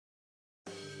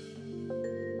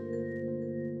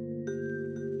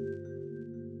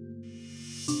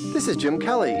This is Jim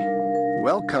Kelly.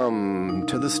 Welcome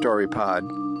to the Story Pod.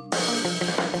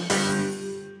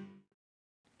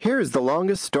 Here's the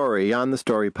longest story on the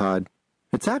Story Pod.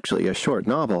 It's actually a short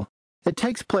novel. It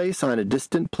takes place on a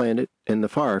distant planet in the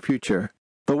far future.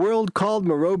 The world called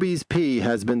Morobi's P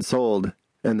has been sold,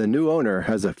 and the new owner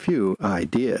has a few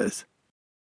ideas.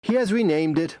 He has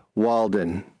renamed it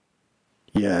Walden.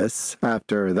 Yes,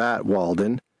 after that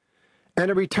Walden. And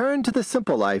a return to the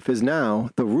simple life is now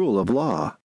the rule of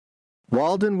law.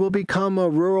 Walden will become a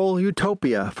rural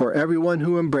utopia for everyone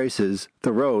who embraces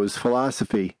Thoreau's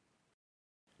philosophy.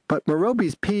 But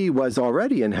Morobi's P was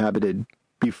already inhabited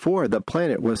before the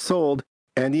planet was sold,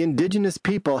 and the indigenous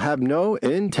people have no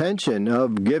intention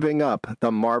of giving up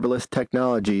the marvelous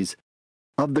technologies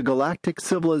of the galactic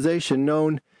civilization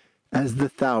known as the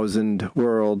Thousand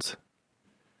Worlds.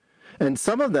 And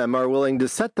some of them are willing to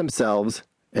set themselves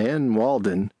and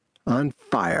Walden on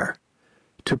fire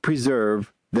to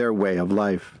preserve their way of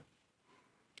life.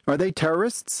 Are they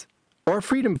terrorists or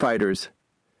freedom fighters?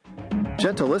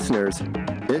 Gentle listeners,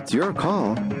 it's your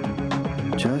call.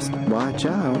 Just watch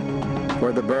out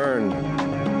for the burn.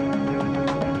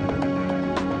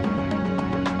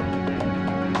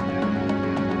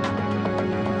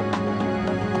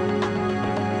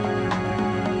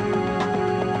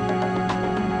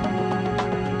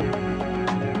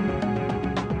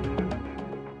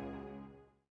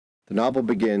 The novel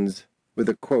begins with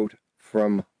a quote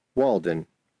from Walden.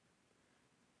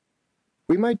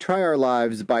 We might try our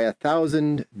lives by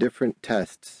 1,000 different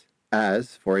tests,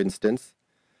 as, for instance,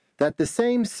 that the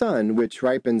same sun which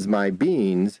ripens my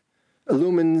beans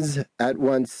illumines at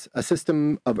once a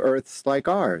system of earths like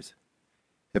ours.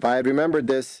 If I had remembered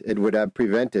this, it would have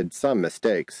prevented some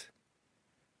mistakes.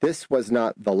 This was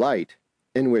not the light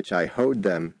in which I hoed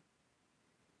them.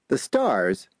 The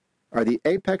stars are the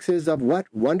apexes of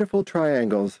what wonderful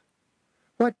triangles,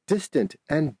 what distant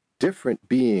and different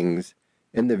beings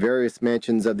in the various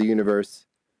mansions of the universe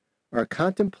are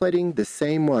contemplating the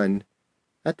same one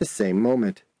at the same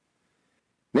moment.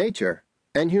 Nature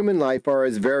and human life are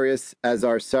as various as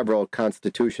our several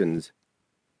constitutions.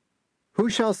 Who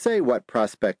shall say what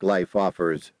prospect life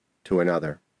offers to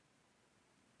another?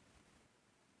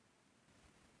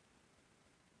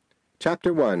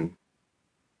 Chapter 1.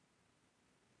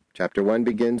 Chapter 1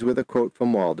 begins with a quote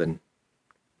from Walden.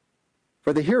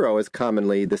 For the hero is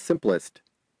commonly the simplest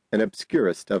and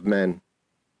obscurest of men.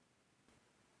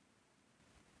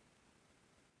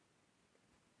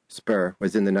 Spur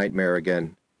was in the nightmare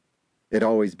again. It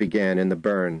always began in the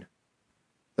burn.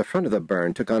 The front of the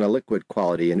burn took on a liquid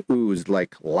quality and oozed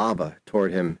like lava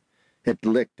toward him. It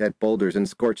licked at boulders and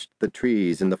scorched the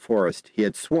trees in the forest he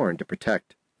had sworn to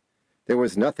protect. There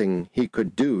was nothing he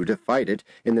could do to fight it.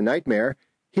 In the nightmare,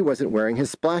 he wasn't wearing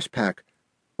his splash pack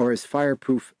or his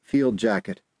fireproof field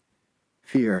jacket.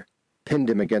 Fear pinned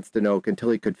him against an oak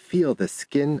until he could feel the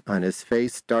skin on his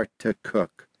face start to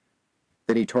cook.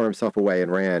 Then he tore himself away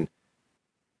and ran.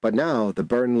 But now the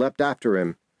burn leapt after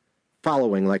him,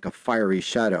 following like a fiery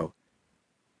shadow.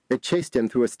 It chased him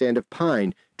through a stand of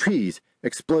pine. Trees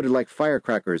exploded like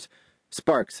firecrackers.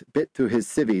 Sparks bit through his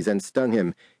civvies and stung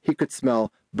him. He could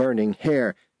smell burning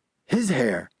hair. His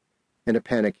hair! In a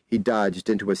panic, he dodged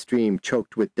into a stream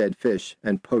choked with dead fish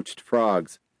and poached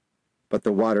frogs. But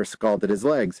the water scalded his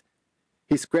legs.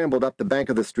 He scrambled up the bank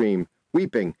of the stream,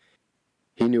 weeping.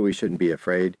 He knew he shouldn't be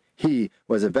afraid. He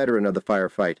was a veteran of the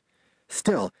firefight.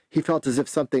 Still, he felt as if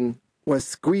something was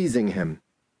squeezing him.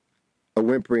 A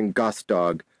whimpering goss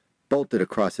dog bolted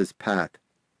across his path.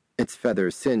 Its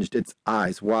feathers singed its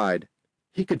eyes wide.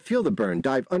 He could feel the burn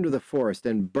dive under the forest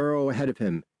and burrow ahead of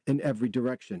him in every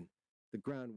direction. The ground